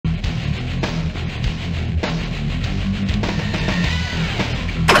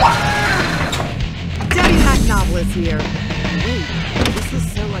here. Wait, this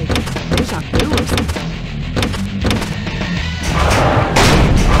is so like deja vu or something.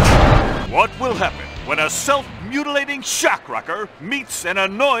 What will happen when a self-mutilating shock rocker meets an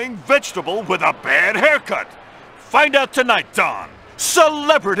annoying vegetable with a bad haircut? Find out tonight on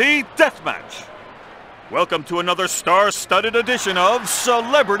Celebrity Deathmatch. Welcome to another star-studded edition of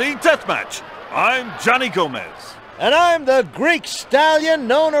Celebrity Deathmatch. I'm Johnny Gomez. And I'm the Greek stallion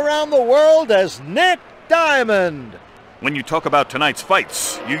known around the world as Nick Diamond. When you talk about tonight's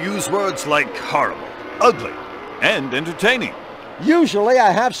fights, you use words like horrible, ugly, and entertaining. Usually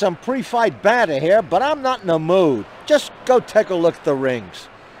I have some pre-fight banter here, but I'm not in the mood. Just go take a look at the rings.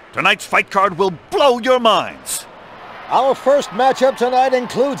 Tonight's fight card will blow your minds. Our first matchup tonight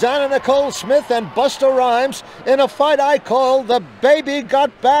includes Nicole Smith and Busta Rhymes in a fight I call The Baby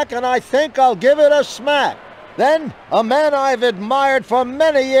Got Back, and I think I'll give it a smack. Then, a man I've admired for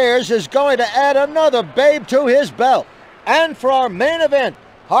many years is going to add another babe to his belt. And for our main event,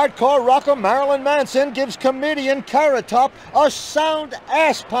 hardcore rocker Marilyn Manson gives comedian Carrot Top a sound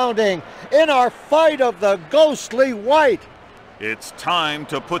ass-pounding in our fight of the ghostly white. It's time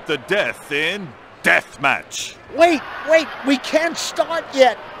to put the death in Deathmatch. Wait, we can't start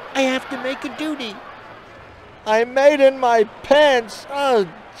yet. I have to make a duty. I made in my pants. Oh,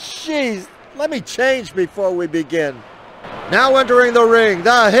 jeez. Let me change before we begin. Now entering the ring,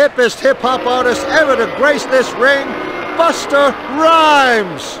 the hippest hip-hop artist ever to grace this ring, Busta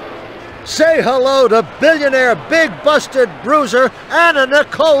Rhymes. Say hello to billionaire big busted bruiser Anna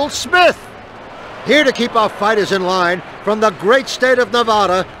Nicole Smith. Here to keep our fighters in line, from the great state of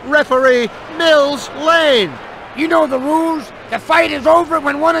Nevada, referee Mills Lane. You know the rules. The fight is over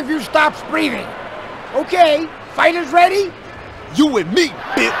when one of you stops breathing. Okay, fighters ready? You and me,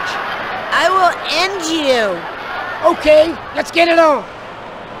 bitch! I will end you. Okay, let's get it on.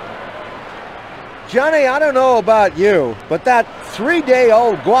 Johnny, I don't know about you, but that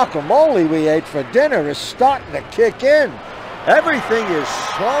 3-day-old guacamole we ate for dinner is starting to kick in. Everything is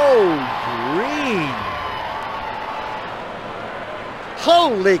so green.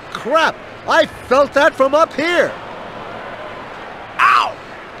 Holy crap! I felt that from up here. Ow!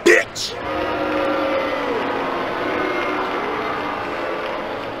 Bitch!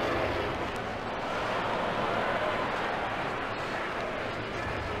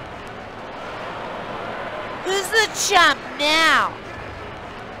 Who's the chump now?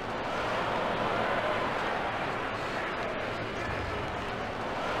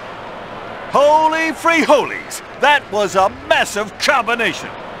 Holy free holies! That was a massive combination!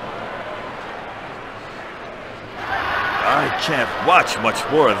 I can't watch much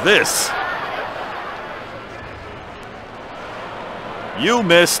more of this. You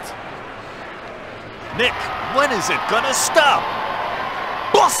missed. Nick, when is it gonna stop?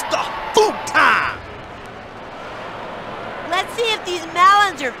 Busta! Food time! Let's see if these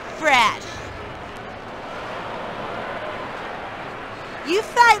melons are fresh. You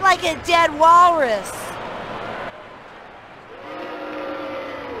fight like a dead walrus.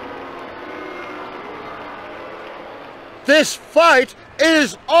 This fight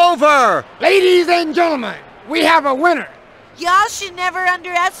is over! Ladies and gentlemen, we have a winner. Y'all should never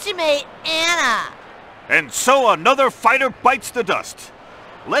underestimate Anna. And so another fighter bites the dust.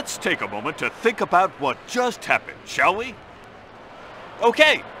 Let's take a moment to think about what just happened, shall we?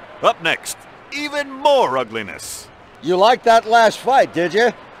 Okay, up next, even more ugliness. You liked that last fight, did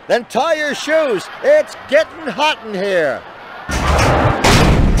you? Then tie your shoes. It's getting hot in here.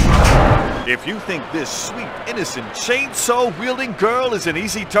 If you think this sweet, innocent, chainsaw-wielding girl is an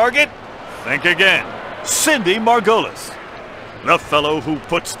easy target, think again. Cindy Margolis. The fellow who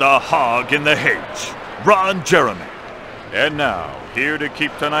puts the hog in the hedge, Ron Jeremy. And now, here to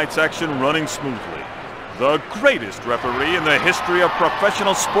keep tonight's action running smoothly, the greatest referee in the history of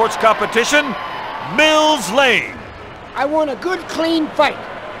professional sports competition, Mills Lane. I want a good, clean fight,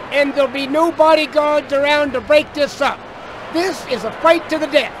 and there'll be no bodyguards around to break this up. This is a fight to the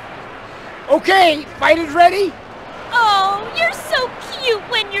death. Okay, fighters ready? Oh, you're so cute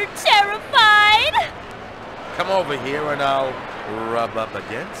when you're terrified. Come over here and I'll rub up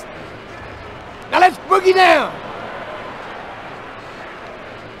against you. Now let's boogie down.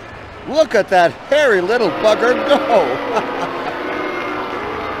 Look at that hairy little bugger go.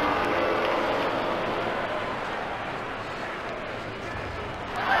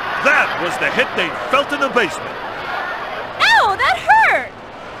 That was the hit they felt in the basement. Ow, that hurt.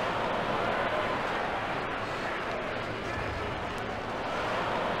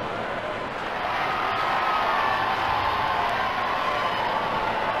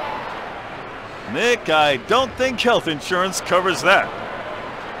 Nick, I don't think health insurance covers that.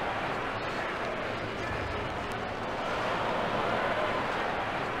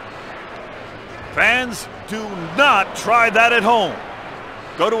 do not try that at home.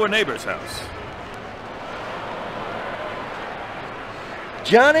 Go to a neighbor's house.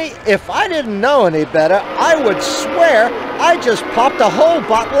 Johnny, if I didn't know any better, I would swear I just popped a whole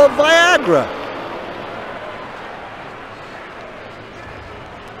bottle of Viagra.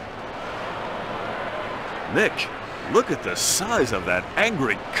 Nick, look at the size of that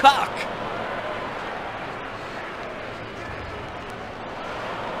angry cock.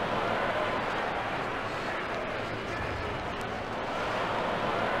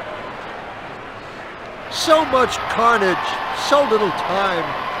 So much carnage, so little time.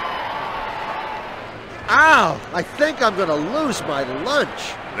 Ow, I think I'm gonna lose my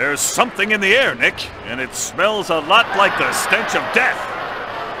lunch. There's something in the air, Nick, and it smells a lot like the stench of death.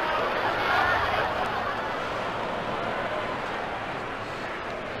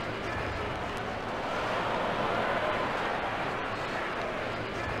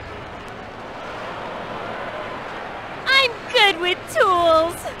 I'm good with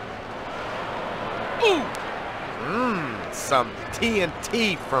tools. Some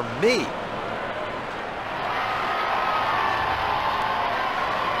TNT for me.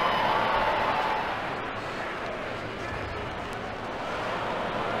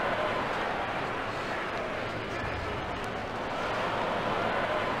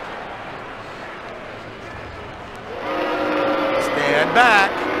 Stand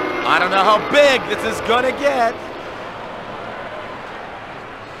back. I don't know how big this is gonna get.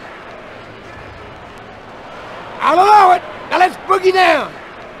 I'll allow it. Now let's boogie down.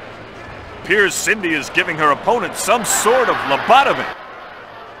 Appears Cindy is giving her opponent some sort of lobotomy.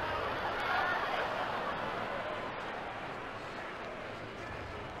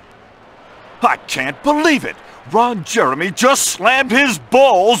 I can't believe it! Ron Jeremy just slammed his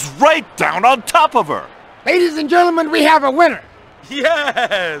balls right down on top of her! Ladies and gentlemen, we have a winner.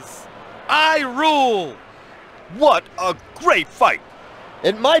 Yes! I rule! What a great fight!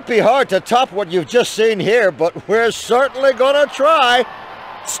 It might be hard to top what you've just seen here, but we're certainly gonna try.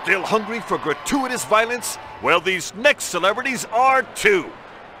 Still hungry for gratuitous violence? Well, these next celebrities are too!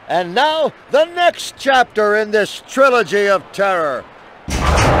 And now, the next chapter in this trilogy of terror.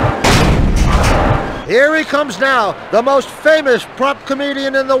 Here he comes now, the most famous prop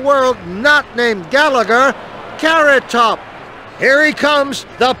comedian in the world, not named Gallagher, Carrot Top. Here he comes,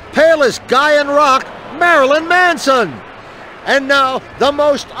 the palest guy in rock, Marilyn Manson. And now, the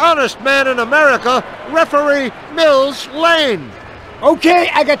most honest man in America, referee Mills Lane. Okay,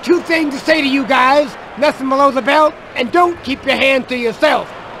 I got two things to say to you guys. Nothing below the belt, and don't keep your hand to yourself,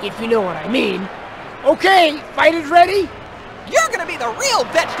 if you know what I mean. Okay, fight is ready? You're gonna be the real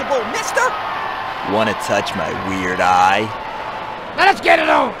vegetable, mister! Wanna touch my weird eye? Now let's get it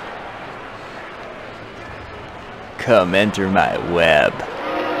on! Come enter my web.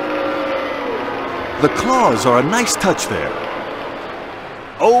 The claws are a nice touch there.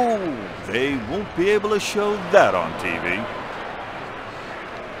 Oh, they won't be able to show that on TV.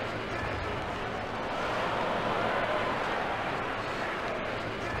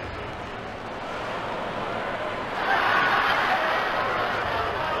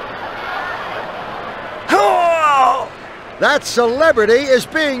 That celebrity is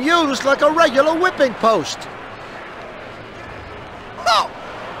being used like a regular whipping post. Oh!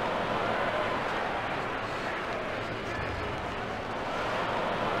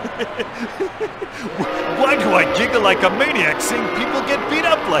 Why do I giggle like a maniac seeing people get beat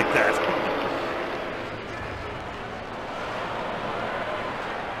up like that?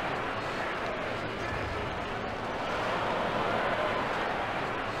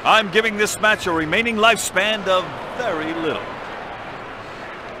 I'm giving this match a remaining lifespan of very little.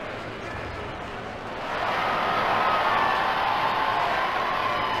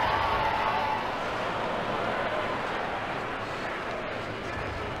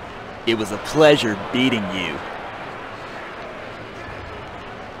 It was a pleasure beating you.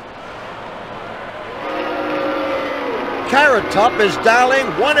 Carrot Top is dialing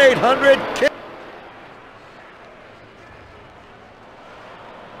 1-800-KID.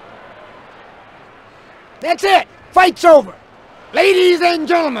 That's it! Fight's over! Ladies and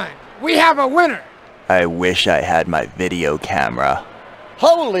gentlemen, we have a winner! I wish I had my video camera.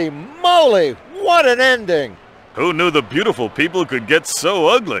 Holy moly, what an ending! Who knew the beautiful people could get so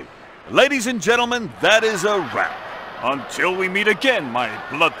ugly? Ladies and gentlemen, that is a wrap. Until we meet again, my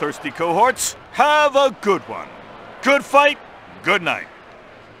bloodthirsty cohorts, have a good one. Good fight, good night.